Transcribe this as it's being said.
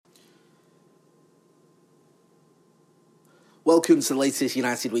Welcome to the latest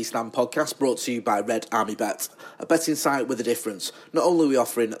United We Stand podcast, brought to you by Red Army Bet, a betting site with a difference. Not only are we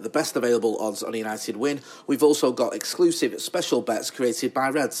offering the best available odds on a United win, we've also got exclusive special bets created by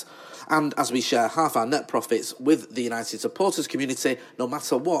Reds. And as we share half our net profits with the United supporters community, no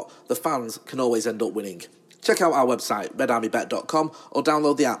matter what, the fans can always end up winning. Check out our website, redarmybet.com, or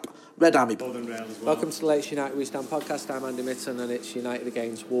download the app, Red Army Bet. Welcome to the latest United We Stand podcast. I'm Andy Mitten, and it's United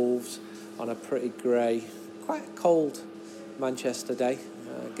against Wolves on a pretty grey, quite cold Manchester day,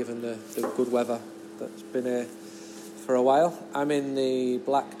 given the good weather that's been here for a while. I'm in the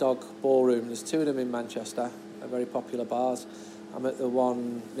Black Dog Ballroom. There's two of them in Manchester, very popular bars. I'm at the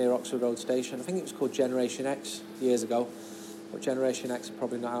one near Oxford Road Station. I think it was called Generation X years ago, but Generation X are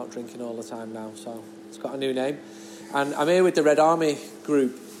probably not out drinking all the time now, so it's got a new name. And I'm here with the Red Army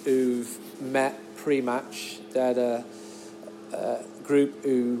group who've met pre-match. They're the group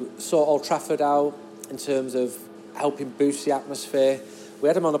who sort Old Trafford out in terms of helping boost the atmosphere. We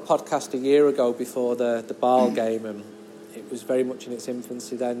had them on a podcast a year ago before the Bale game, and it was very much in its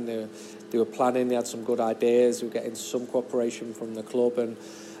infancy then. They were planning, they had some good ideas, they were getting some cooperation from the club, and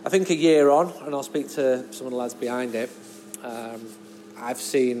I think a year on, and I'll speak to some of the lads behind it, I've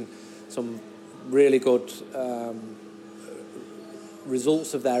seen some really good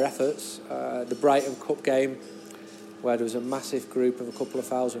results of their efforts. The Brighton Cup game, where there was a massive group of a couple of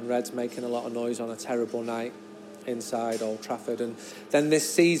thousand Reds making a lot of noise on a terrible night inside Old Trafford. And then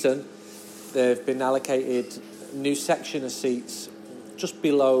this season they've been allocated a new section of seats just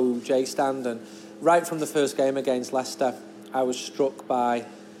below J Stand, and right from the first game against Leicester I was struck by,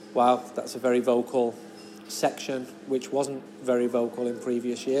 wow, that's a very vocal section, which wasn't very vocal in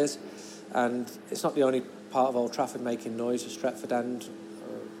previous years. And it's not the only part of Old Trafford making noise. The Stretford End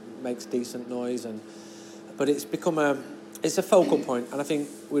makes decent noise, but it's become a focal point, and I think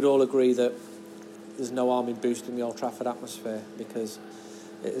we'd all agree that there's no harm in boosting the Old Trafford atmosphere, because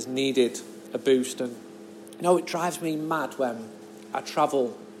it has needed a boost. And it drives me mad when I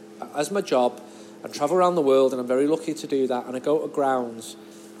travel as my job and travel around the world, and I'm very lucky to do that, and I go to grounds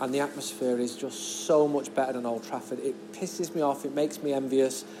and the atmosphere is just so much better than Old Trafford. It pisses me off, it makes me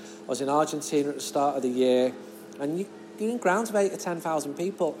envious. I was in Argentina at the start of the year, and you're in grounds of 8,000 to 10,000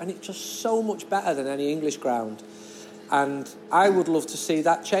 people, and it's just so much better than any English ground. And I would love to see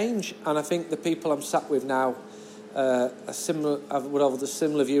that change. And I think the people I'm sat with now would have a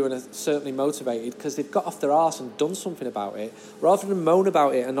similar view, and are certainly motivated, because they've got off their arse and done something about it. Rather than moan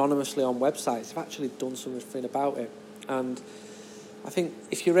about it anonymously on websites, they've actually done something about it. And I think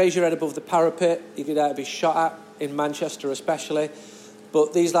if you raise your head above the parapet, you could either be shot at, in Manchester especially.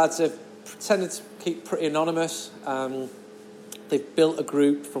 But these lads have pretended to keep pretty anonymous. They've built a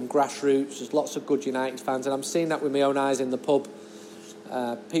group from grassroots. There's lots of good United fans, and I'm seeing that with my own eyes in the pub.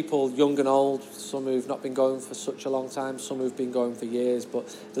 People young and old, some who've not been going for such a long time, some who've been going for years,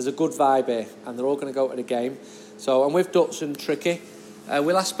 but there's a good vibe here, and they're all going to go to the game. So I'm with Dutz and Tricky.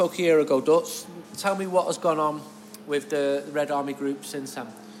 We last spoke a year ago. Dutz, tell me what has gone on with the Red Army group since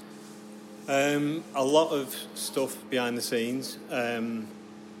then. A lot of stuff behind the scenes.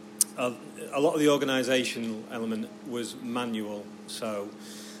 A lot of the organisational element was manual, so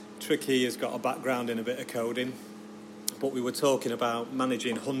Tricky has got a background in a bit of coding, but we were talking about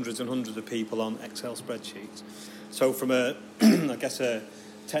managing hundreds and hundreds of people on Excel spreadsheets. So from a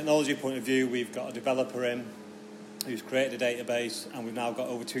technology point of view, we've got a developer in who's created a database, and we've now got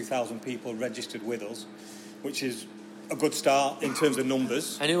over 2,000 people registered with us, which is a good start in terms of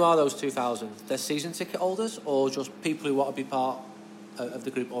numbers. And who are those 2,000? They're season ticket holders, or just people who want to be part of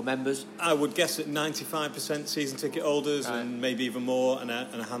the group, or members? I would guess at 95% season ticket holders, right, and maybe even more, and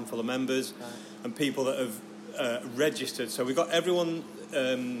a handful of members, right, and people that have registered. So we've got everyone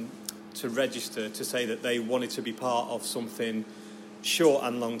to register to say that they wanted to be part of something short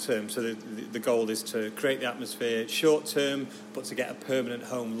and long term. So the goal is to create the atmosphere short term, but to get a permanent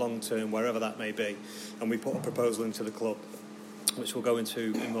home long term, wherever that may be. And we put a proposal into the club, which we'll go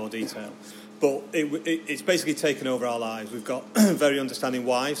into in more detail. But it's basically taken over our lives. We've got very understanding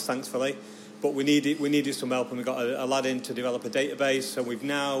wives, thankfully, but we needed some help, and we got a lad in to develop a database. So we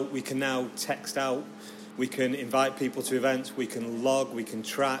can now text out, we can invite people to events, we can log, we can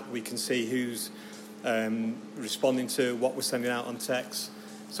track, we can see who's responding to what we're sending out on text,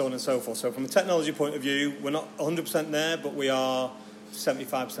 so on and so forth. So from a technology point of view, we're not 100% there, but we are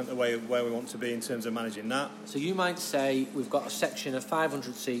 75% of the way where we want to be in terms of managing that. So you might say, we've got a section of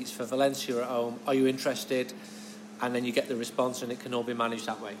 500 seats for Valencia at home, are you interested? And then you get the response, and it can all be managed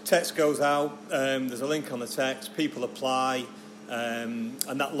that way. Text goes out, there's a link on the text, people apply,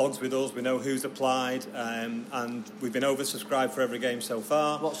 and that logs with us. We know who's applied, and we've been oversubscribed for every game so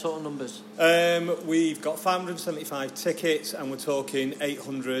far. What sort of numbers? We've got 575 tickets, and we're talking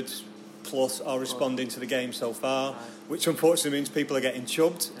 800 plus are responding to the game so far, which unfortunately means people are getting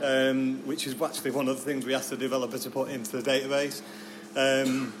chubbed, which is actually one of the things we asked the developer to put into the database.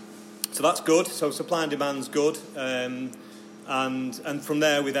 So that's good. So supply and demand's good. And from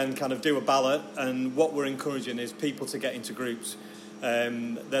there we then kind of do a ballot, and what we're encouraging is people to get into groups.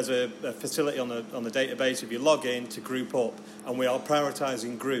 There's a facility on the database if you log in to group up, and we are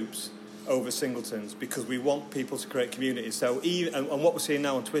prioritising groups over singletons because we want people to create communities. So and what we're seeing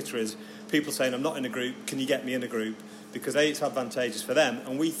now on Twitter is people saying, I'm not in a group, can you get me in a group? Because it's advantageous for them,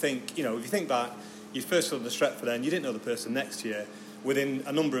 and we think, if you think back, you first on the Stretford end, you didn't know the person next to you. Within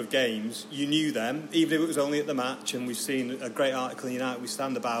a number of games, you knew them, even if it was only at the match. And we've seen a great article in United We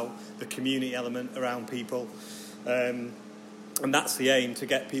Stand about the community element around people. And that's the aim, to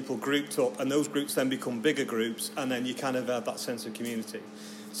get people grouped up. And those groups then become bigger groups, and then you kind of have that sense of community.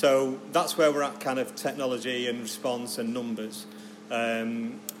 So that's where we're at, kind of technology and response and numbers.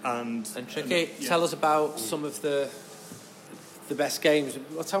 And Tricky, tell us about some of the best games.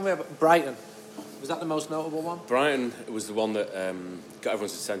 Well, tell me about Brighton. Was that the most notable one? Brighton was the one that got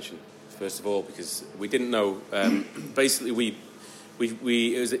everyone's attention, first of all, because we didn't know. Basically,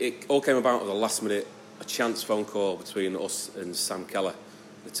 it all came about at the last minute, a chance phone call between us and Sam Keller,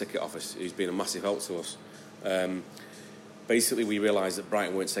 the ticket office, who's been a massive help to us. Basically, we realised that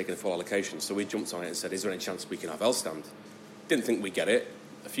Brighton weren't taking a full allocation, so we jumped on it and said, is there any chance we can have L stand? Didn't think we'd get it.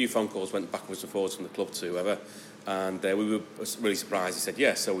 A few phone calls went backwards and forwards from the club to whoever, and we were really surprised. He said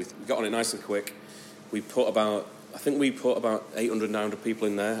yes, so we got on it nice and quick. We put about 800, 900 people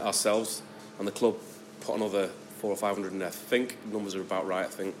in there ourselves, and the club put another 400 or 500 in there. I think numbers are about right. I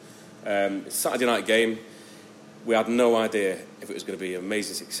think it's a Saturday night game. We had no idea if it was going to be an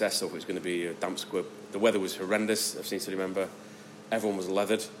amazing success or if it was going to be a damp squib. The weather was horrendous, I seem to remember. Everyone was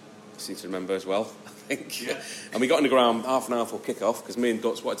leathered, I seem to remember as well, I think. Yeah. And we got in the ground half an hour before kick-off, because me and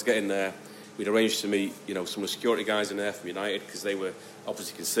Dutz wanted to get in there. We'd arranged to meet, some of the security guys in there from United, because they were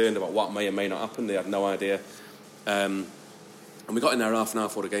obviously concerned about what may or may not happen. They had no idea. And we got in there half an hour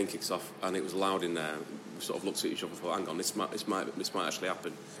before the game kicks off, and it was loud in there. We sort of looked at each other and thought, hang on, this might actually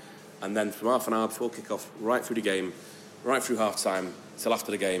happen. And then from half an hour before kick-off, right through the game, right through half-time, till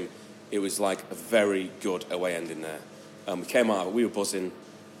after the game, it was like a very good away end in there. We came out of it, we were buzzing.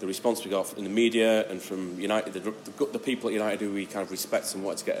 The response we got from the media and from United, the people at United who we kind of respect and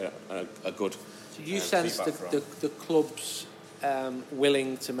wanted to get a good So you sense the club's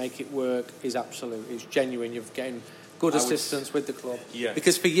willing to make it work is absolute, it's genuine, you're getting good assistance with the club? Yeah.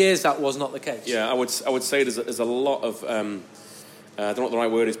 Because for years that was not the case. Yeah, I would say there's a lot of, I don't know what the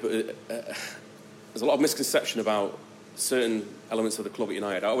right word is, but there's a lot of misconception about certain elements of the club at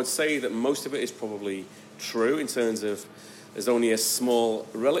United. I would say that most of it is probably true in terms of there's only a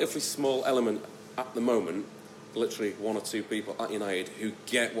relatively small element at the moment, literally one or two people at United who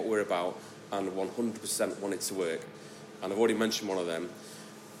get what we're about and 100% want it to work. And I've already mentioned one of them,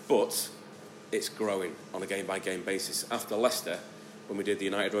 but it's growing on a game-by-game basis. After Leicester, when we did the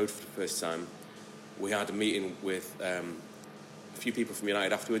United Road for the first time, we had a meeting with a few people from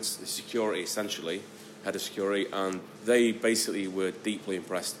United afterwards, the security essentially, head of security, and they basically were deeply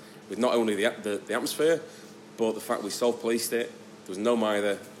impressed with not only the atmosphere, but the fact we self-policed it. There was no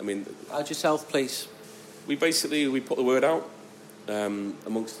mither. I mean, how'd you self-police? We put the word out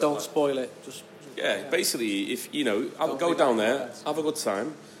amongst. Don't spoil it. Just basically, if go down there, have a good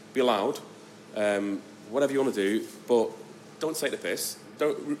time, be loud, whatever you want to do, but don't take the piss.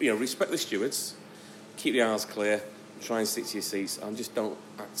 Don't respect the stewards, keep the aisles clear, try and stick to your seats, and just don't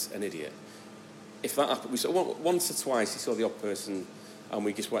act an idiot. If that happened, we saw once or twice. You saw the odd person. And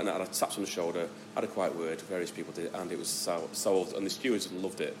we just went and had a taps on the shoulder, had a quiet word, various people did, and it was solved. And the stewards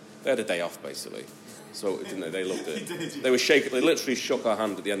loved it. They had a day off, basically. So, didn't they? They loved it. They were shaking. They literally shook our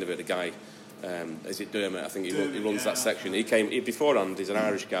hand at the end of it. The guy, is it Dermot? I think he runs that section. He came beforehand. He's an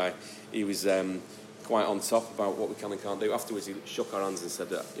Irish guy. He was quite on top about what we can and can't do. Afterwards, he shook our hands and said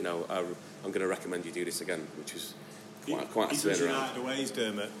that I'm going to recommend you do this again, which was quite a turnaround. United ways,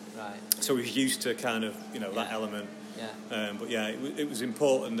 Dermot. Right. So we're used to kind of that element. Yeah. But it was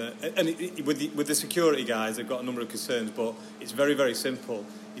important that, with the security guys, they've got a number of concerns, but it's very, very simple.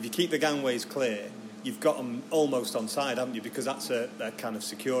 If you keep the gangways clear, you've got them almost on side, haven't you? Because that's a kind of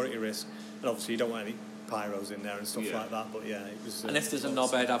security risk, and obviously you don't want any pyros in there and stuff like that. But it was. And if there's a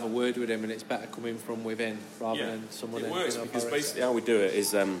knobhead, have a word with him, and it's better coming from within rather than someone. It works because basically how we do it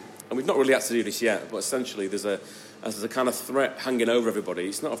is, and we've not really had to do this yet, but essentially there's a as there's a kind of threat hanging over everybody.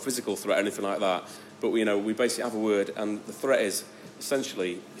 It's not a physical threat or anything like that, but we basically have a word, and the threat is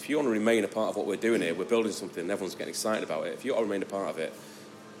essentially, if you want to remain a part of what we're doing here, we're building something, and everyone's getting excited about it. If you want to remain a part of it,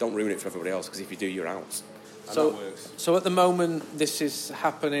 don't ruin it for everybody else, because if you do, you're out. And that works. So at the moment, this is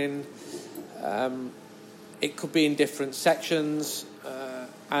happening. It could be in different sections,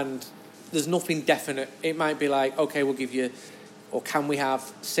 and there's nothing definite. It might be like, okay, we'll give you, or can we have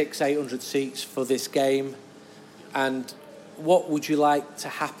 600-800 seats for this game? And what would you like to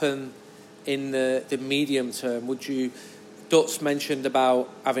happen in the medium term? Dutz mentioned about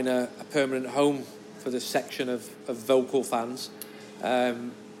having a permanent home for the section of vocal fans.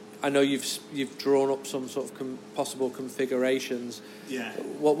 I know you've drawn up some sort of possible configurations. Yeah.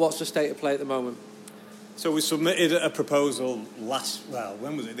 What's the state of play at the moment? So we submitted a proposal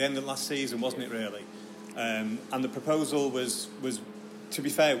when was it? The end of last season, wasn't it really? And the proposal was, to be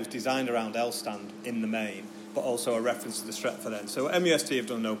fair, it was designed around Elstand in the main, but also a reference to the Stretford End. So MUST have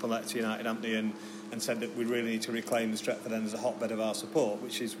done an open letter to United, haven't they, and said that we really need to reclaim the Stretford End as a hotbed of our support,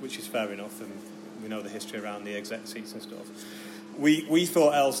 which is fair enough, and we know the history around the exec seats and stuff. We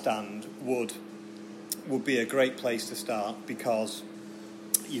thought Elstand would be a great place to start, because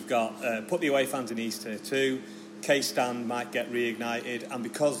you've got put the away fans in East Tier 2, K-Stand might get reignited, and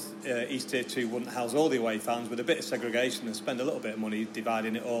because East Tier 2 wouldn't house all the away fans, with a bit of segregation and spend a little bit of money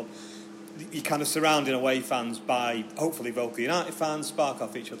dividing it up, you're kind of surrounding away fans by hopefully vocal United fans, spark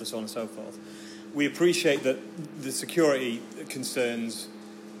off each other, so on and so forth. We appreciate that the security concerns.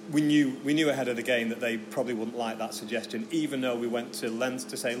 We knew ahead of the game that they probably wouldn't like that suggestion, even though we went to lengths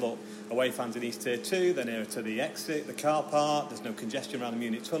to say, look, away fans in East Tier 2, they're nearer to the exit, the car park, there's no congestion around the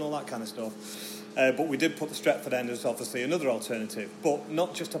Munich tunnel, that kind of stuff. But we did put the Stretford End as obviously another alternative, but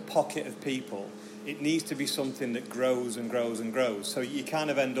not just a pocket of people. It needs to be something that grows and grows and grows. So you kind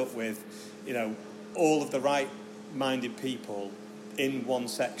of end up with, all of the right-minded people in one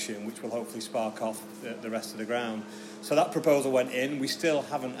section, which will hopefully spark off the rest of the ground. So that proposal went in. We still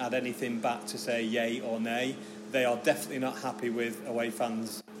haven't had anything back to say yay or nay. They are definitely not happy with away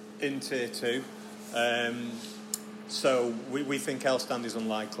fans in Tier 2. So we think Elstand is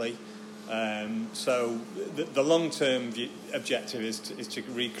unlikely. So the long-term objective is to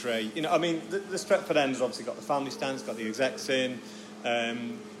recreate. The Stretford End has obviously got the family stands, got the execs in.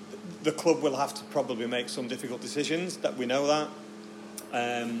 The club will have to probably make some difficult decisions. That we know that.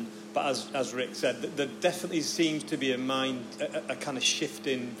 But as Rick said, there definitely seems to be a kind of shift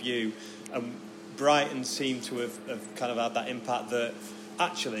in view. Brighton seem to have kind of had that impact that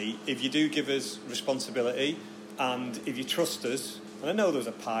actually, if you do give us responsibility and if you trust us, and I know there was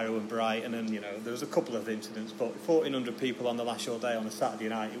a pyro in Brighton and there was a couple of incidents, but 1,400 people on the last show day on a Saturday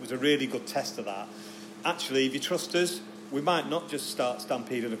night, it was a really good test of that. Actually, if you trust us, we might not just start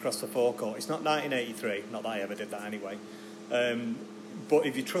stampeding across the forecourt. It's not 1983, not that I ever did that anyway. But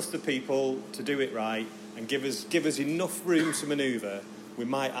if you trust the people to do it right and give us enough room to manoeuvre, we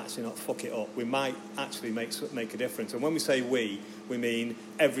might actually not fuck it up. We might actually make a difference. And when we say we mean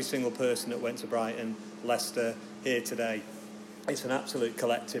every single person that went to Brighton, Leicester, here today. It's an absolute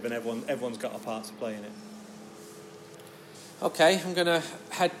collective, and everyone's got a part to play in it. Okay, I'm going to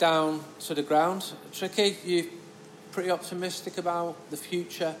head down to the ground. Tricky, you pretty optimistic about the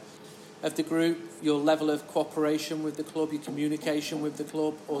future of the group, your level of cooperation with the club, your communication with the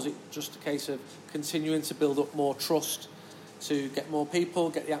club, or is it just a case of continuing to build up more trust to get more people,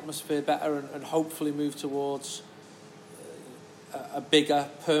 get the atmosphere better, and hopefully move towards a bigger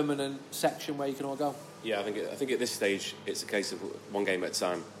permanent section where you can all go? Yeah, I think at this stage it's a case of one game at a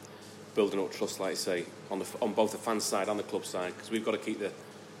time, building up trust, like I say, on both the fan side and the club side, because we've got to keep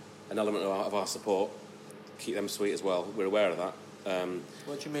an element of our support, keep them sweet as well. We're aware of that.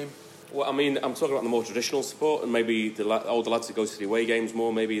 What do you mean? Well, I mean, I'm talking about the more traditional support, and maybe the older lads that go to the away games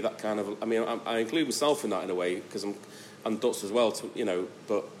more. Maybe that kind of. I mean, I include myself in that in a way because I'm Dutz as well.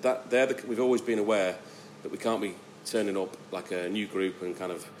 But we've always been aware that we can't be turning up like a new group and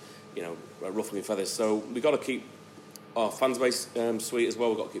kind of, ruffling feathers. So we've got to keep our fans base sweet as well.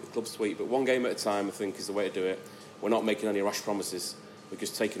 We've got to keep the club sweet. But one game at a time, I think, is the way to do it. We're not making any rash promises. We're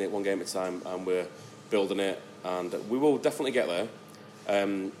just taking it one game at a time, and we're building it. And we will definitely get there.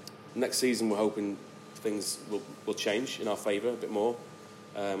 Next season, we're hoping things will change in our favour a bit more.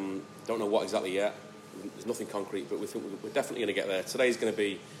 Don't know what exactly yet. There's nothing concrete, but we think we're definitely going to get there. Today's going to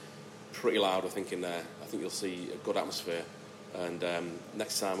be pretty loud, I think, in there. I think you'll see a good atmosphere. And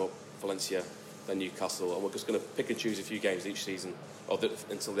next time up, Valencia, then Newcastle. And we're just going to pick and choose a few games each season,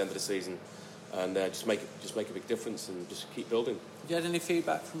 until the end of the season. And just make a big difference and just keep building. Have you had any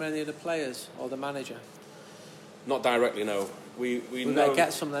feedback from any of the players or the manager? Not directly, no. We better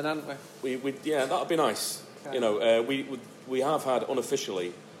get some then, haven't we? Yeah, that'd be nice. Okay. You know, we have had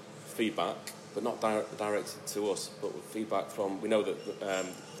unofficially feedback, but not directed to us, but feedback from, we know that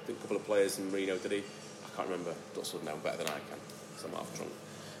a couple of players in Marino, did he? I can't remember, Dutch would know better than I can, because I'm half drunk.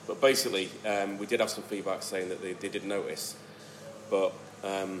 But basically, we did have some feedback saying that they did notice, but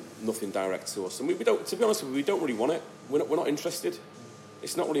nothing direct to us. And we don't, to be honest with you, we don't really want it. We're not interested.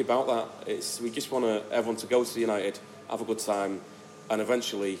 It's not really about that. We just want everyone to go to United, have a good time, and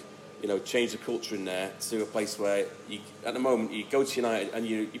eventually, you know, change the culture in there to a place where, at the moment, you go to United and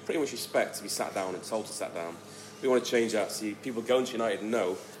you pretty much expect to be sat down and told to sit down. We want to change that so people going to United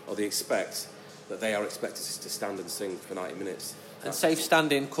know, or they expect, that they are expected to stand and sing for 90 minutes. And safe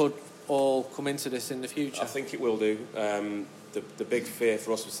standing could all come into this in the future? I think it will do. The big fear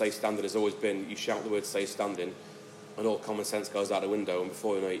for us with safe standing has always been, you shout the word safe standing and all common sense goes out the window, and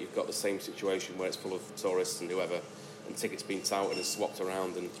before you know it, you've got the same situation where it's full of tourists and whoever, and tickets being touted and swapped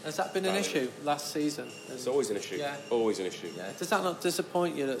around. And has that been an issue last season? It's always an issue. Yeah. Always an issue. Yeah. Does that not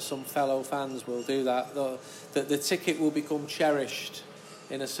disappoint you that some fellow fans will do that? That the ticket will become cherished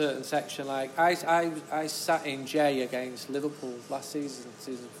in a certain section? Like I sat in J against Liverpool last season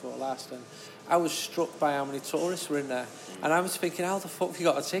before last, and I was struck by how many tourists were in there, and I was thinking, how the fuck have you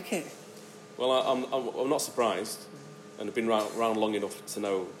got a ticket? Well, I'm not surprised, and I've been around long enough to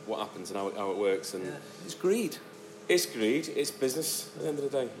know what happens and how it works. And it's greed. It's greed. It's business at the end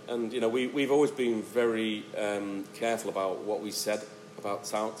of the day. And you know, we've always been very careful about what we said about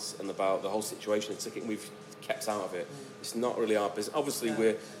touts and about the whole situation of the ticket. We've kept out of it. It's not really our business.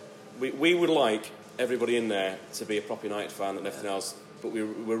 Obviously, we would like everybody in there to be a proper United fan and everything else, but we're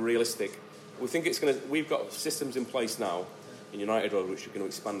realistic. We think it's going to. We've got systems in place now in United Road which are going to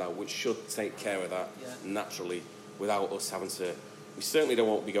expand out, which should take care of that naturally without us having to. We certainly don't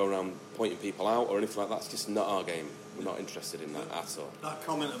want to be going around pointing people out or anything like that. It's just not our game. We're not interested in that at all. That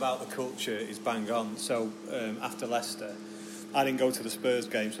comment about the culture is bang on. So after Leicester, I didn't go to the Spurs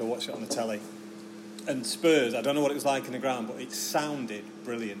game, so I watched it on the telly. And Spurs, I don't know what it was like in the ground, but it sounded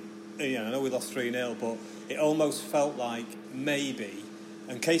brilliant. You know, I know we lost 3-0, but it almost felt like maybe.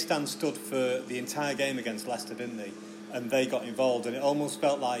 And K-Stan stood for the entire game against Leicester, didn't they? And they got involved, and it almost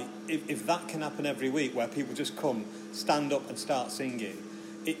felt like if that can happen every week, where people just come, stand up and start singing,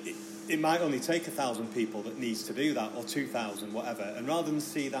 it might only take 1,000 people that needs to do that, or 2,000, whatever. And rather than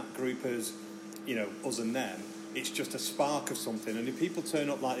see that group as, you know, us and them, it's just a spark of something. And if people turn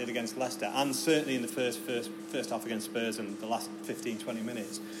up like they did against Leicester, and certainly in the first half against Spurs and the last 15-20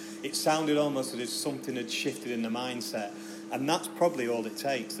 minutes, it sounded almost as if something had shifted in the mindset. And that's probably all it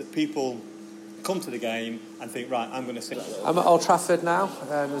takes, that people come to the game and think, right, I'm going to sing. I'm at Old Trafford now.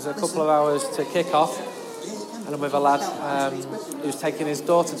 There's a couple of hours to kick off, and I'm with a lad who's taking his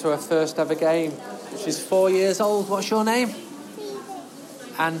daughter to her first ever game. She's 4 years old. What's your name?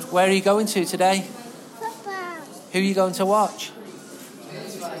 And where are you going to today? Football. Who are you going to watch?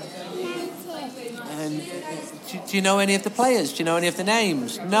 And do you know any of the players? Do you know any of the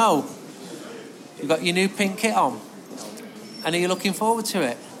names? No. You've got your new pink kit on. And are you looking forward to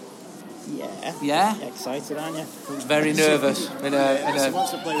it? Yeah. Yeah? Excited, aren't you? Very nervous in a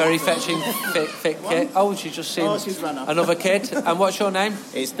very fetching fit kit. Oh, she's just seen another kid. And what's your name?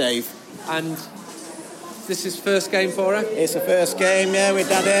 It's Dave. And this is first game for her? It's the first game, yeah, with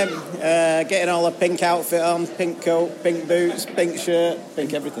Daddy. Getting all the pink outfit on, pink coat, pink boots, pink shirt,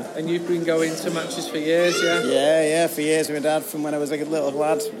 pink everything. And you've been going to matches for years, yeah? Yeah, for years with my dad, from when I was a little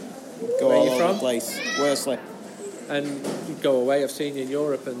lad. Where are you from? Over the place. Worsley. And you go away, I've seen you in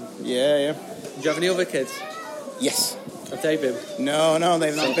Europe. And Yeah. Do you have any other kids? Yes. Have they been? No,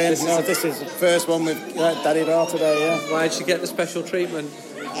 they've not been. This is the first one with Daddy Raw today, yeah. Why did she get the special treatment?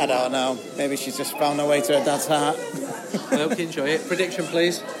 I don't know. Maybe she's just found her way to her dad's heart. I hope you enjoy it. Prediction,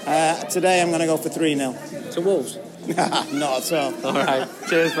 please. Today I'm going to go for 3-0. To Wolves? Not at all. All right.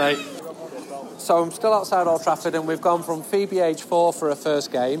 Cheers, mate. So I'm still outside Old Trafford, and we've gone from Phoebe age 4 for her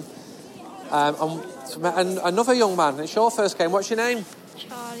first game. And another young man. It's your first game. What's your name?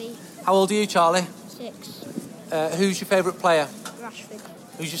 Charlie. How old are you, Charlie? 6. Who's your favourite player? Rashford.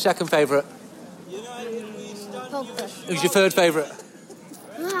 Who's your second favourite? Pogba. Who's your third favourite?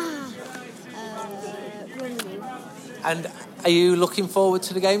 Rooney. And are you looking forward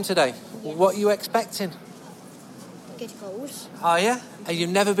to the game today? What are you expecting? Good goals. Are you? Have you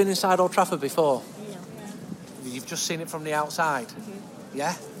never been inside Old Trafford before? No. You've just seen it from the outside?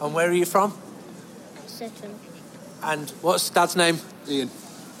 Yeah? And where are you from? Sutton. And what's Dad's name? Ian.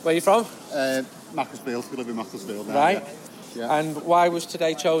 Where are you from? Macclesfield. We live in Macclesfield now. Right. Yeah. And why was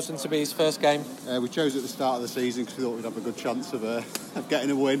today chosen to be his first game? We chose at the start of the season because we thought we'd have a good chance of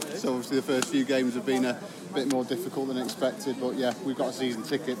getting a win. So obviously the first few games have been a bit more difficult than expected. But yeah, we've got a season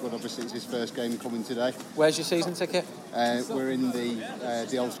ticket, but obviously it's his first game coming today. Where's your season ticket? We're in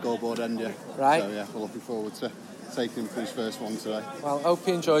the old scoreboard end, yeah. Right. So yeah, we're looking forward to taking him for his first one today. Well, hope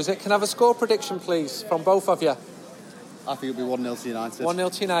he enjoys it. Can I have a score prediction, please, from both of you? I think it'll be 1-0 to United.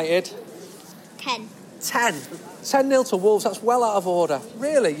 1-0 to United. 10. 10-0 to Wolves. That's well out of order.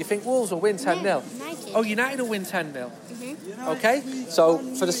 Really? You think Wolves will win 10-0? No, United. Oh, United will win 10-0. Okay, so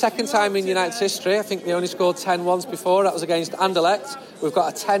for the second time in United's history, I think they only scored 10 once before. That was against Anderlecht. We've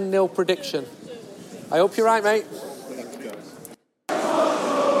got a 10-0 prediction. I hope you're right, mate.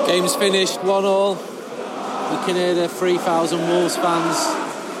 Game's finished, 1-1. You can hear the 3,000 Wolves fans.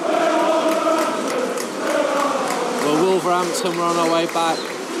 Well, Wolverhampton were on our way back.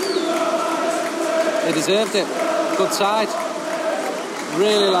 They deserved it. Good side.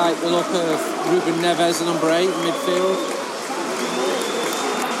 Really like the look of Ruben Neves, the number 8 in midfield.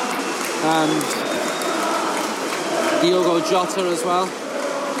 And Diogo Jota as well.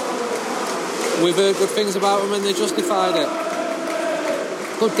 We've heard good things about them and they justified it.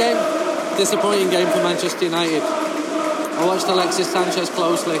 Good game. Disappointing game for Manchester United. I watched Alexis Sanchez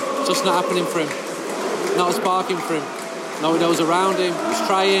closely. Just not happening for him. Not a sparking for him. Nobody was around him. He was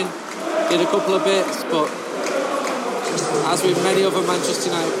trying. Did a couple of bits, but as with many other Manchester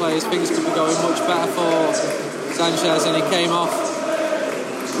United players, things could be going much better for Sanchez, and he came off,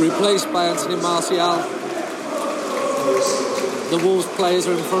 replaced by Anthony Martial. The Wolves players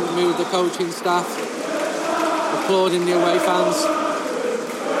are in front of me with the coaching staff, applauding the away fans.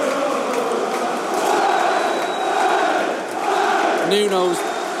 Nuno's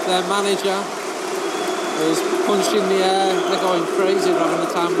their manager is punched in the air. They're going crazy. They're having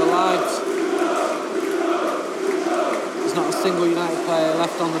the time of their lives. There's not a single United player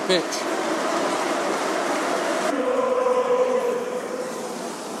left on the pitch.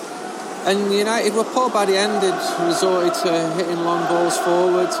 And United were poor by the end. They'd resorted to hitting long balls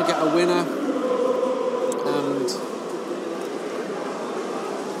forward to get a winner. And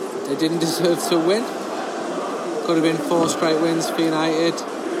they didn't deserve to win. Could have been 4 straight wins for United.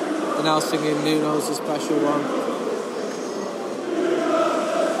 They're now singing Nuno's a special one.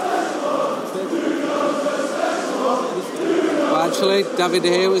 Well, actually, David De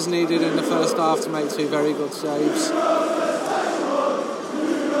Gea was needed in the first half to make 2 very good saves.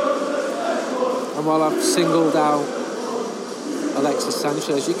 And while I've singled out Alexis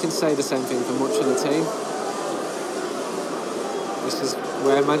Sanchez, you can say the same thing for much of the team. This is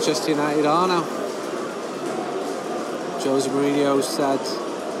where Manchester United are now. Jose Mourinho said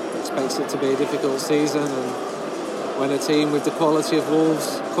expects it to be a difficult season, and when a team with the quality of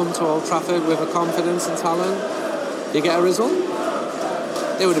Wolves come to Old Trafford with a confidence and talent, you get a result.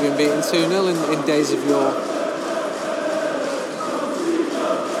 They would have been beaten 2-0 in days of yore.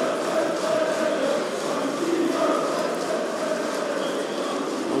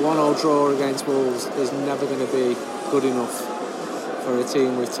 A 1-1 draw against Wolves is never going to be good enough for a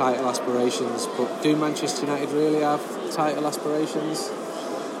team with title aspirations. But do Manchester United really have title aspirations?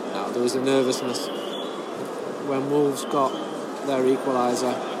 No, there was a nervousness when Wolves got their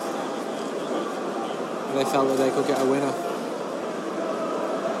equaliser. They felt that they could get a winner.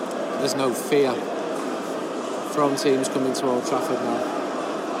 There's no fear from teams coming to Old Trafford now.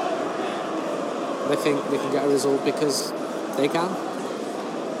 They think they can get a result because they can.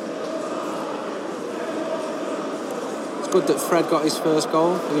 It's good that Fred got his first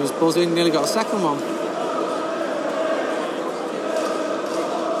goal. He was buzzing, nearly got a second one.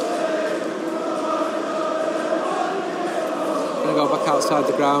 I'm going to go back outside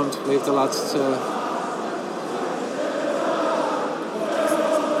the ground, leave the lads to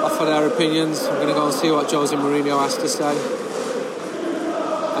offer their opinions. I'm going to go and see what Jose Mourinho has to say.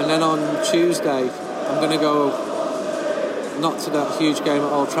 And then on Tuesday, I'm going to go not to that huge game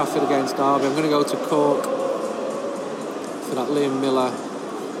at Old Trafford against Derby. I'm going to go to Cork for that Liam Miller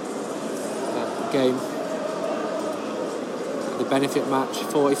game. The benefit match,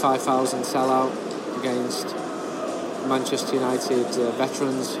 45,000 sellout against Manchester United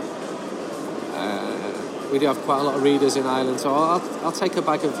veterans. We do have quite a lot of readers in Ireland, so I'll take a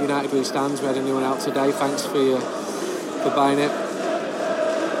bag of United We Stands. We had a new one out today. Thanks for buying it.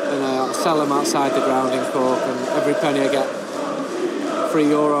 And I'll sell them outside the ground in Cork, and every penny I get,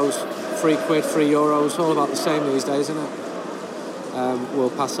 €3, £3, €3, all about the same these days, isn't it? We'll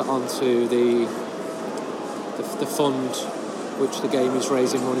pass it on to the fund which the game is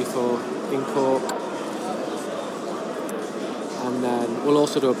raising money for in Cork. And then we'll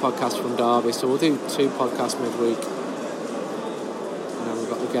also do a podcast from Derby, so we'll do 2 podcasts midweek.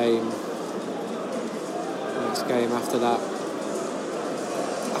 game. Next game after that.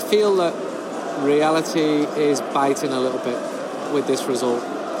 I feel that reality is biting a little bit with this result.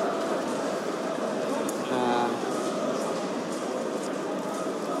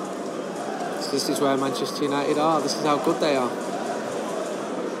 So this is where Manchester United are. This is how good they are.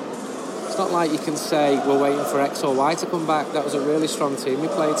 It's not like you can say we're waiting for X or Y to come back. That was a really strong team we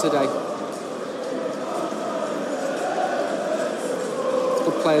played today.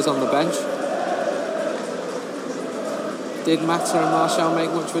 Good players on the bench. Did Mata and Martial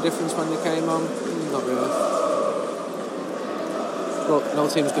make much of a difference when they came on? Not really. Look, no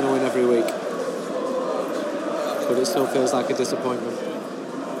team's going to win every week. But it still feels like a disappointment.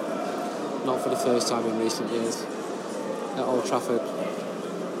 Not for the first time in recent years. At Old Trafford,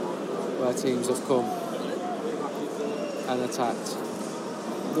 where teams have come and attacked.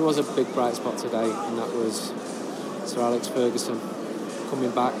 There was a big bright spot today, and that was Sir Alex Ferguson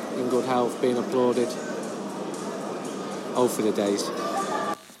coming back in good health, being applauded. Oh, for the days.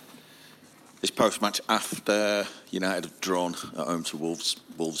 This post-match after United have drawn at home to Wolves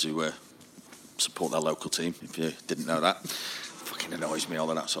who support their local team, if you didn't know that. Fucking annoys me, all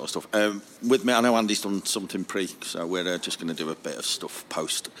of that sort of stuff. With me, I know Andy's done something so we're just going to do a bit of stuff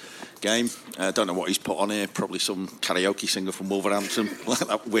post-game. I don't know what he's put on here, probably some karaoke singer from Wolverhampton, like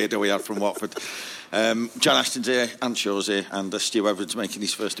that weirdo we had from Watford. John Ashton's here, Ant Shaw's here, and Stu Evans making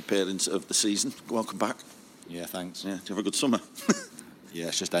his first appearance of the season. Welcome back. Yeah, thanks. Yeah, do you have a good summer? Yeah,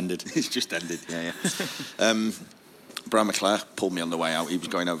 it's just ended. It's just ended, yeah. Brian McClare pulled me on the way out. He was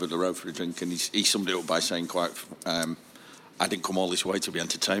going over the road for a drink, and he summed it up by saying quite... I didn't come all this way to be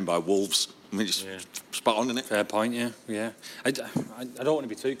entertained by Wolves. I mean, it's spot on, isn't it? Fair point, yeah. I don't want to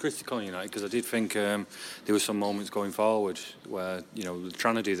be too critical on United, because I did think there were some moments going forward where, we're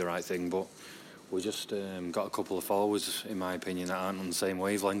trying to do the right thing, but we just got a couple of forwards, in my opinion, that aren't on the same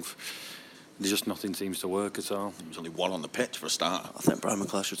wavelength. Just nothing seems to work at all. There was only one on the pitch for a start. I think Brian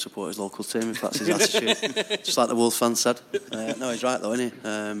McClare should support his local team if that's his attitude. Just like the Wolves fan said. No, he's right though, isn't he?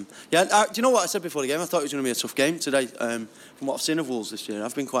 Do you know what I said before the game? I thought it was going to be a tough game today. From what I've seen of Wolves this year,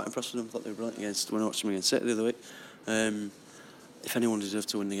 I've been quite impressed with them. I thought they were brilliant when I watched them against City the other week. If anyone deserved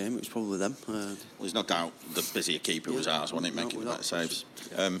to win the game, it was probably them. Well, there's no doubt the busier keeper was ours, wasn't it, making the better saves.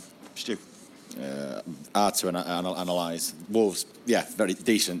 Stu? Hard to analyse. Wolves, very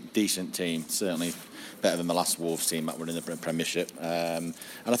decent team. Certainly better than the last Wolves team that were in the Premiership. And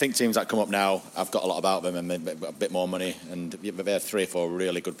I think teams that come up now have got a lot about them and they've got a bit more money. And they had 3 or 4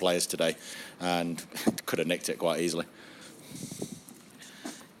 really good players today, and could have nicked it quite easily.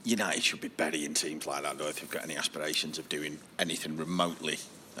 United should be burying teams like that, though, if you've got any aspirations of doing anything remotely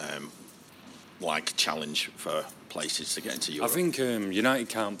like challenge for places to get into Europe. I think United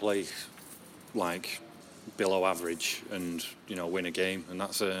can't play like below average and win a game, and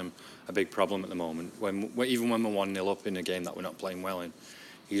that's a big problem at the moment. Even when we're 1-0 up in a game that we're not playing well in,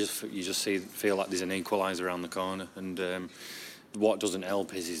 you just feel like there's an equaliser around the corner. And what doesn't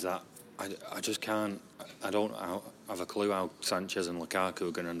help is that I just can't. I don't have a clue how Sanchez and Lukaku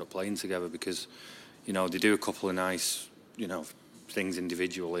are going to end up playing together, because they do a couple of nice things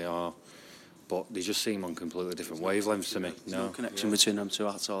individually, but they just seem on completely different wavelengths to me. No connection between them two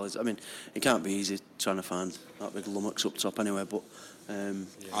at all. I mean, it can't be easy trying to find that big lummox up top anyway, but...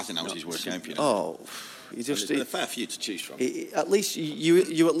 I think that was his worst game for you. Oh, there's a fair few to choose from. At least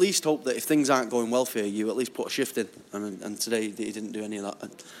you at least hope that if things aren't going well for you at least put a shift in. And today he didn't do any of that.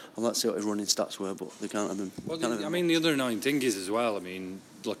 And let's see what his running stats were, but they can't have him. Well, the other annoying thing is as well,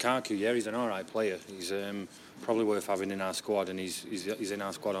 Lukaku, he's an alright player. He's probably worth having in our squad, and he's in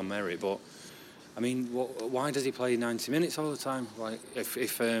our squad on merit, but why does he play 90 minutes all the time? Like,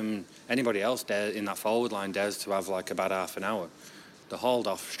 if anybody else in that forward line dares to have like a bad half an hour, they're hauled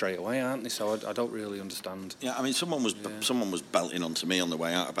off straight away, aren't they? So I don't really understand. Yeah, someone was belting onto me on the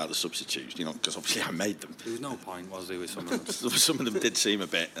way out about the substitutes, because obviously I made them. There was no point, was there, with some of them? Some of them did seem a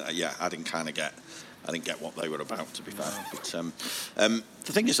bit, I didn't get what they were about, to be fair. But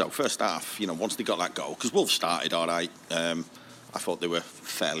the thing is, though, first half, once they got that goal, because Wolves started all right. I thought they were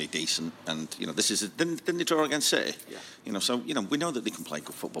fairly decent, and this is didn't they draw against City? Yeah. So we know that they can play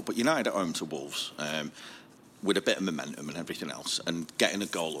good football, but United at home to Wolves, with a bit of momentum and everything else, and getting a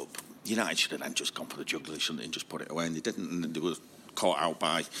goal up, United should have then just gone for the jugular, shouldn't they, and just put it away, and they didn't, and they were caught out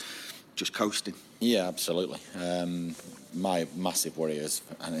by just coasting. Yeah, absolutely. My massive worry is,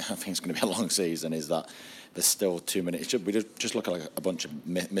 and I think it's going to be a long season, is that there's still too many. We just look like a bunch of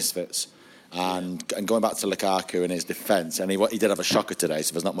misfits. And going back to Lukaku and his defence, and he did have a shocker today,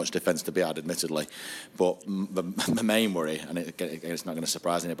 so there's not much defence to be had, admittedly. But the main worry, and it's not going to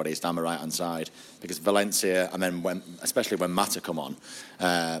surprise anybody, is down the right-hand side. Because Valencia, and then especially when Mata come on,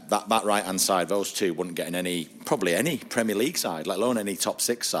 that right-hand side, those two wouldn't get in probably any Premier League side, let alone any top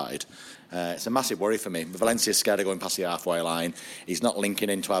 6 side. It's a massive worry for me. Valencia's scared of going past the halfway line. He's not linking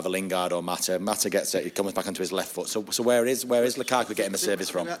into either Lingard or Mata. Mata gets it. He comes back onto his left foot. So where is Lukaku getting the service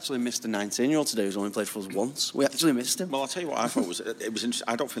from? We actually missed a 19-year-old today who's only played for us once. We actually missed him. Well, I'll tell you what I thought was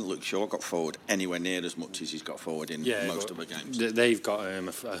I don't think Luke Shaw got forward anywhere near as much as he's got forward in most of the games. They've got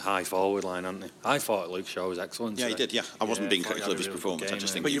a high forward line, haven't they? I thought Luke Shaw was excellent. Yeah, he did. Yeah, I wasn't being critical of his performance. I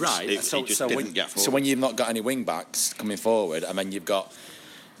just think, but you're right. He just didn't get forward. So when you've not got any wing backs coming forward, and then you've got,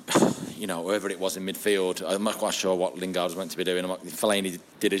 whoever it was in midfield, I'm not quite sure what Lingard was meant to be doing. Fellaini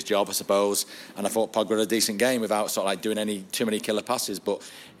did his job, I suppose, and I thought Pogba had a decent game without sort of like doing too many killer passes. But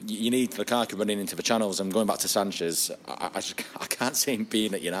you need Lukaku running into the channels. And going back to Sanchez, I can't see him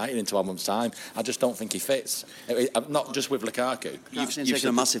being at United in 12 months' time. I just don't think he fits. Not just with Lukaku. You've taken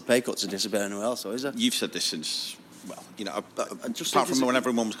a massive pay cut to disappear anywhere else, though, is it? You've said this since. Well, apart from when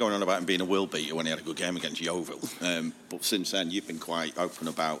everyone was going on about him being a world beater when he had a good game against Yeovil, but since then you've been quite open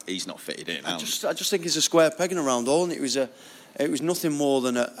about he's not fitted in. I just think he's a square peg in a round hole, and it was nothing more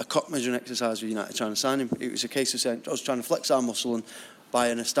than a cock measuring exercise with United trying to sign him. It was a case of saying I was trying to flex our muscle and buy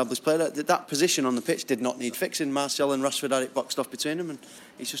an established player. That position on the pitch did not need fixing. Martial and Rashford had it boxed off between them, and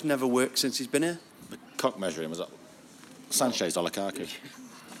it's just never worked since he's been here. The cock measuring was that Sanchez or Lukaku?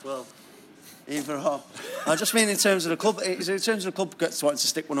 Well. Either or. I just mean in terms of the club. In terms of the club wanting to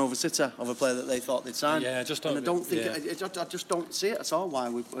stick one over City of a player that they thought they'd sign. Yeah, I just don't see it at all. Why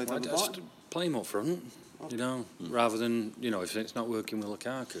we just play him up front, rather than if it's not working with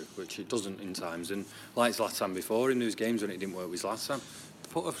Lukaku, which it doesn't in times. And like Zlatan before in those games when it didn't work with Zlatan,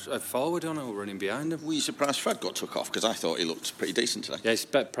 put a forward on or running behind him. Were you surprised Fred got took off? Because I thought he looked pretty decent today. Yeah, it's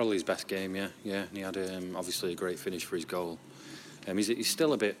probably his best game. Yeah. And he had obviously a great finish for his goal. He's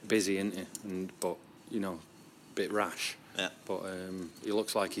still a bit busy, isn't he? But a bit rash. Yeah. But he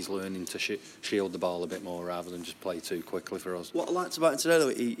looks like he's learning to shield the ball a bit more rather than just play too quickly for us. What I liked about him today, though,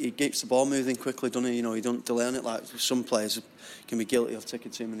 he keeps the ball moving quickly, doesn't he? He don't delay on it like some players can be guilty of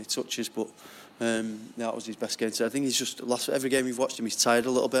taking too many touches. But that was his best game today. I think he's just every game you've watched him, he's tired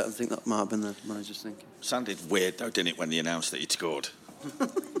a little bit. I think that might have been the manager's thinking. Sounded weird though, didn't it, when they announced that he'd scored?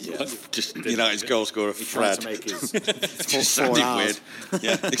 Yeah, just United's goal scorer Fred. Tried to make his just sounded weird.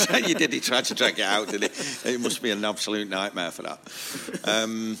 Yeah, exactly. You did. He tried to drag it out, didn't he? It must be an absolute nightmare for that.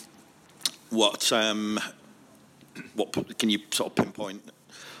 What can you sort of pinpoint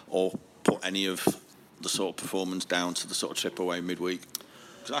or put any of the sort of performance down to the sort of trip away midweek?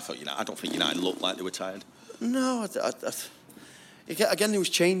 Because I don't think United looked like they were tired. No, again, there was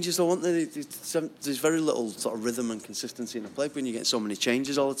changes, though, weren't there? There's very little sort of rhythm and consistency in the play when you get so many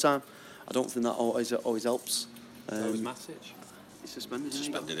changes all the time. I don't think that always helps. That was Matic. He's suspended,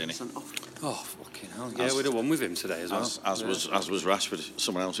 isn't he? Sent off. Oh, fucking hell. Yeah, we'd have won with him today as well. As was Rashford,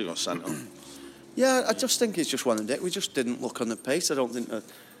 someone else who got sent off. Yeah, I just think it's just one of it. We just didn't look on the pace. I don't think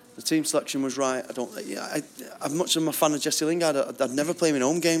the team selection was right. I'm much of a fan of Jesse Lingard. I'd never play him in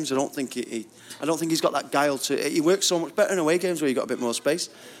home games. I don't think he's got that guile to. He works so much better in away games where you've got a bit more space.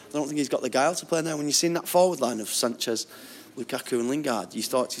 I don't think he's got the guile to play now. When you've seen that forward line of Sanchez, Lukaku and Lingard, you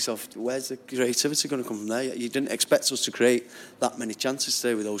thought to yourself, where's the creativity going to come from there? You didn't expect us to create that many chances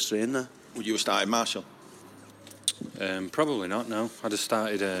today with those three in there. Would you have started Martial? Probably not, no. I'd have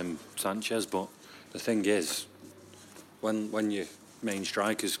started Sanchez, but the thing is, when your main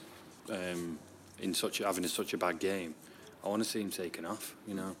striker's having such a bad game, I want to see him taken off,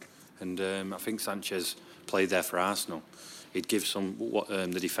 And I think Sanchez played there for Arsenal. He'd give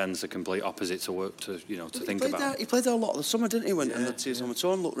the defence the complete opposite to work to think about. He played there a lot of the summer, didn't he? When the tears on the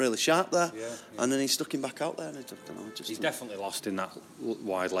torn looked really sharp there, and then he stuck him back out there. And he's definitely lost in that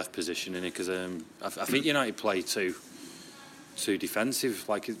wide left position, isn't he? Because I think United play too defensive.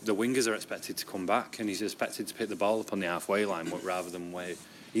 Like the wingers are expected to come back, and he's expected to pick the ball up on the halfway line rather than where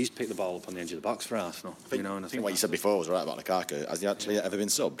he's picked the ball up on the edge of the box for Arsenal. I think what you said before was right about Lukaku. Has he actually ever been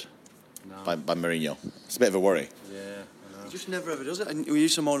subbed? No. By Mourinho? It's a bit of a worry. Yeah. He just never ever does it. And we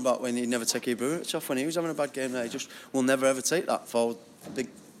used to moan about when he'd never take Ibrahimovic off when he was having a bad game there. He just will never ever take that forward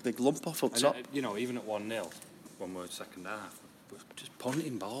big lump off up top. Even at 1-0, when we're second half, we're just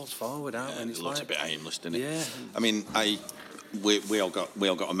punting balls forward out, and it looks a bit aimless, didn't it? Yeah. I mean, we all got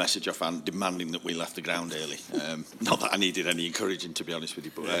a message off and demanding that we left the ground early. Not that I needed any encouraging, to be honest with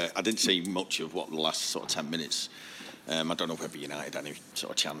you, but I didn't see much of the last sort of 10 minutes. I don't know whether United had any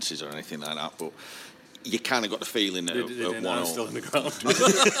sort of chances or anything like that, but you kind of got the feeling that at 1-0. Still in the ground. I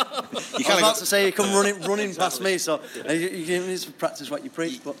was about to say, you come running past me, so you need to practice what you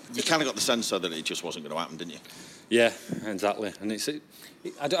preach. But you kind of got the sense though that it just wasn't going to happen, didn't you? Yeah, exactly. And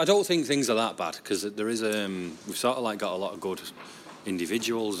I don't think things are that bad because there is we've sort of like got a lot of good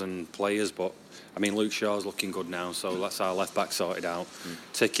individuals and players, but I mean Luke Shaw's looking good now, so that's our left back sorted out,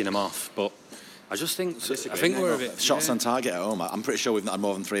 ticking him off. But I just think we're a bit shots on target at home. I'm pretty sure we've not had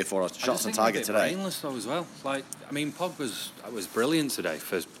more than 3 or 4 shots on target today. Brainless though as well. Like I mean, Pogba's was brilliant today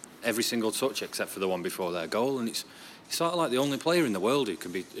for every single touch except for the one before their goal, and he's sort of like the only player in the world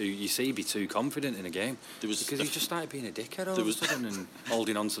who you see be too confident in a game because he just started being a dickhead all of a sudden and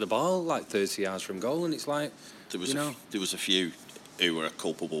holding on to the ball like 30 yards from goal, and it's like there was a few who were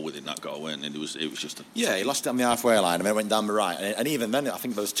culpable within that goal, weren't they? It was just he lost it on the halfway line and then it went down the right, and even then I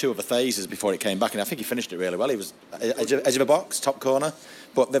think there was 2 other phases before it came back, and I think he finished it really well. He was edge of the box, top corner,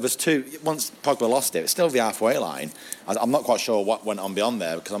 but there was 2 once Pogba lost it. It's still the halfway line. I'm not quite sure what went on beyond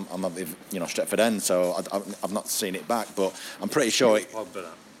there because I'm Stretford end, so I've not seen it back, but I'm pretty sure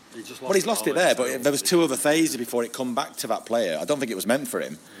he's lost it there, but there was 2 other phases before it come back to that player. I don't think it was meant for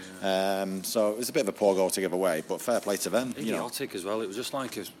him. So it was a bit of a poor goal to give away, but fair play to them. Idiotic as well. It was just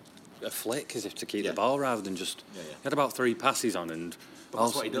like a flick, as if to keep the ball rather than just. He had about 3 passes on, and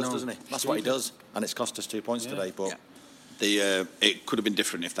that's what he does, doesn't he? That's what he does, and it's cost us 2 points today. But it could have been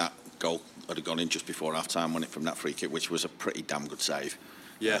different if that goal had gone in just before half time, won it from that free kick, which was a pretty damn good save.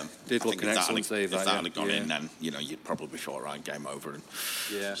 Yeah, did look an excellent save. If that had gone in, then you'd probably be right, game over. And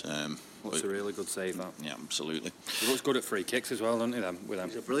looks a really good save, that. Yeah, absolutely. He looks good at free kicks as well, doesn't he? With them.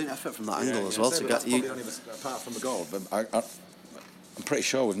 It's a brilliant effort from that angle as well to get you. Apart from the goal, I'm pretty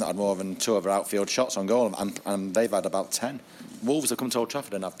sure we've not had more than 2 other outfield shots on goal, and they've had about 10. Wolves have come to Old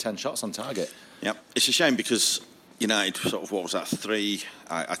Trafford and have 10 shots on target. Yeah, it's a shame because United sort of, what was that, 3?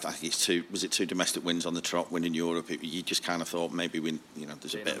 I think it's 2. Was it 2 domestic wins on the trot, winning Europe? You just kind of thought maybe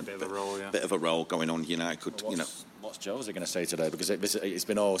there's a bit of a roll going on. United could, What's Jose going to say today? Because it's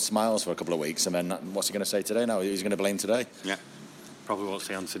been all smiles for a couple of weeks, and then what's he going to say today? Now he's going to blame today. Yeah. Probably won't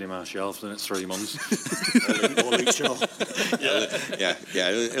see Anthony Martial for the next 3 months. or Luke Shaw.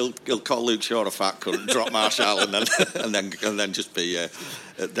 He'll call Luke Shaw a fat cunt, drop Martial, and then just be at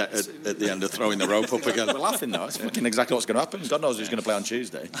the end of throwing the rope up again. We're laughing though. It's fucking exactly what's going to happen. God knows who's going to play on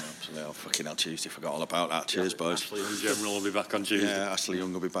Tuesday. Absolutely. Oh, fucking hell, Tuesday. Forgot all about that. Cheers, boys. Ashley Young General will be back on Tuesday. Yeah, Ashley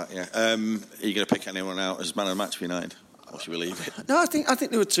Young will be back. Yeah. Are you going to pick anyone out as man of the match for United? Or should we leave it? No, I think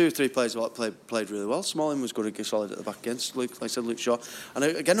there were 2 or 3 players that played really well. Smalling was good and solid at the back against Luke. Like I said, Luke Shaw. And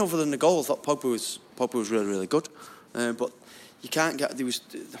again, other than the goal, I thought Pogba was really, really good. But you can't get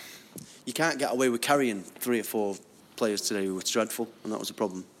away with carrying 3 or 4 players today who were dreadful, and that was a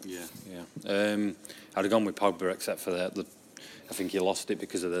problem. Yeah. I'd have gone with Pogba except for I think he lost it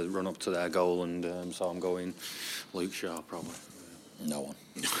because of the run up to their goal, and so I'm going Luke Shaw probably. No one.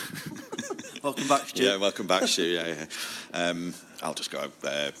 Welcome back, Stu. Yeah, welcome back, Stu. Yeah. I'll just go.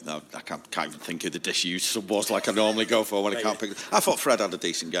 No, I can't even think of the disused sub was like I normally go for when I can't pick. I thought Fred had a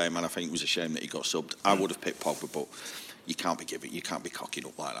decent game, and I think it was a shame that he got subbed. I would have picked Pogba, but you can't be cocking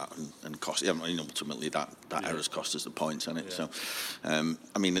up like that and cost. I mean, ultimately that error's cost us the points, hasn't it? Yeah. So,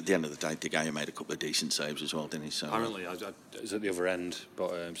 I mean, at the end of the day, De Gea made a couple of decent saves as well, didn't he? So, apparently, I was at the other end,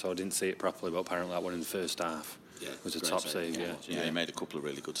 but so I didn't see it properly. But apparently, that one in the first half. Yeah, it was a top save. Yeah, he made a couple of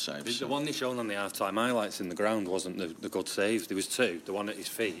really good saves. The one they shown on the half-time highlights in the ground wasn't the good save. There was 2. The one at his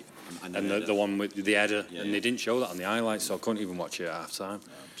feet and the one with the header, and they didn't show that on the highlights, so I couldn't even watch it at half-time.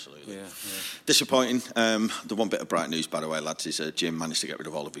 Absolutely. Yeah. Disappointing. The one bit of bright news, by the way, lads, is Jim managed to get rid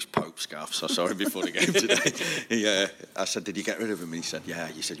of all of his Pope scarves. I saw him before the game today. I said, did you get rid of him? And he said, yeah.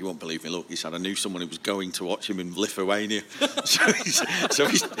 He said, you won't believe me. Look, he said, I knew someone who was going to watch him in Lithuania. so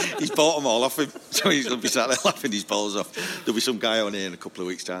he's bought them all off him. So he'll be sat there laughing his balls off. There'll be some guy on here in a couple of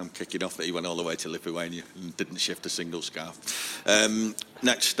weeks' time kicking off that he went all the way to Lithuania and didn't shift a single scarf.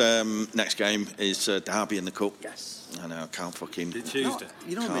 Next game is Derby in the Cup. Yes. I know, can't fucking... Tuesday.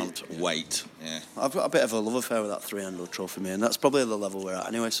 Can't wait. Yeah. I've got a bit of a love affair with that 300 trophy, man. That's probably the level we're at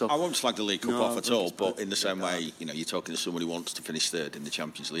anyway. So I won't slag the League Cup off at all, but in the same way, you're talking to someone who wants to finish 3rd in the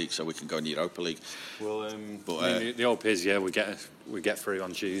Champions League, so we can go in the Europa League. Well, the hope is, we get through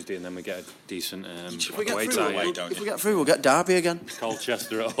on Tuesday, and then we get a decent away tie. If we get through, we'll get Derby again.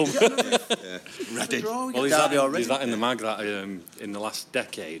 Colchester at home. Ready. Well, is that in the mag that in the last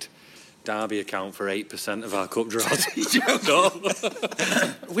decade, Derby account for 8% of our cup draws?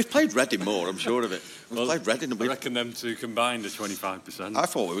 We've played Reading more, I'm sure of it. We've played Reading. I reckon them 2 combined are 25%. I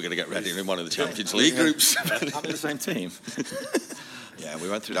thought we were going to get Reading in one of the Champions League groups. Having the same team. Yeah, we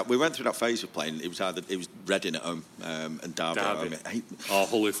went through that. We went through that phase of playing. It was Reading at home and Derby. At home.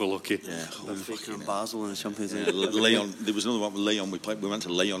 Hull if we're lucky. Yeah, Hull fucking and Basel in the Champions League. Leon. There was another one with Leon. We went to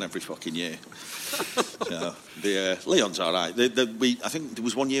Leon every fucking year. So Leon's all right. I think there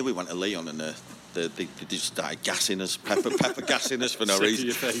was one year we went to Leon and they just started gassing us, pepper gassing us for no reason.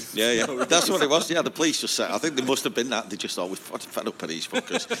 Yeah, that's what it was. Yeah, the police just said. I think they must have been that. They just thought we're fed up of these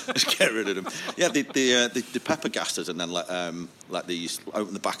fuckers. Let's get rid of them. Yeah, the pepper gassed us and then let these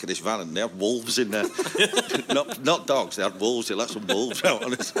open the back of this van and they had wolves in there. not dogs. They had wolves. They let some wolves out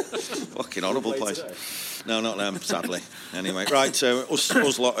on us. Fucking horrible place. Today? No, not them. Sadly. Anyway, right.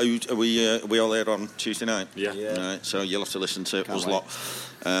 Us lot. Are we all there on Tuesday night? Yeah. Right, so you'll have to listen to us lot.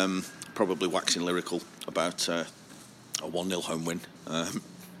 Probably waxing lyrical about a 1-0 home win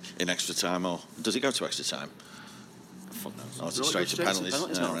in extra time, or does it go to extra time? Fuck knows. Oh, it's straight to penalties.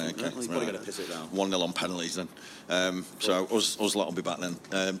 Oh, right, okay. He's probably going to piss it down. 1-0 on penalties then. So us lot will be back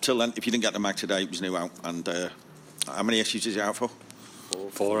then. Till then, if you didn't get the mag today, it was new out. And how many issues is it out for?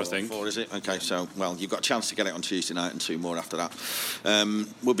 4, I think. 4, is it? Okay, so, well, you've got a chance to get it on Tuesday night and 2 more after that.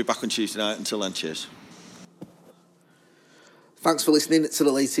 We'll be back on Tuesday night. Until then, cheers. Thanks for listening to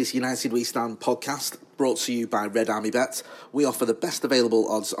the latest United We Stand podcast, brought to you by Red Army Bet. We offer the best available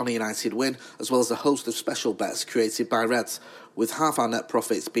odds on a United win, as well as a host of special bets created by Reds. With half our net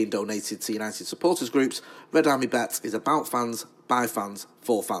profits being donated to United supporters groups, Red Army Bet is about fans, by fans,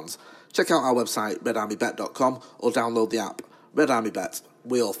 for fans. Check out our website, redarmybet.com, or download the app. Red Army Bet,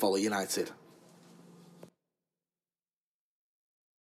 we all follow United.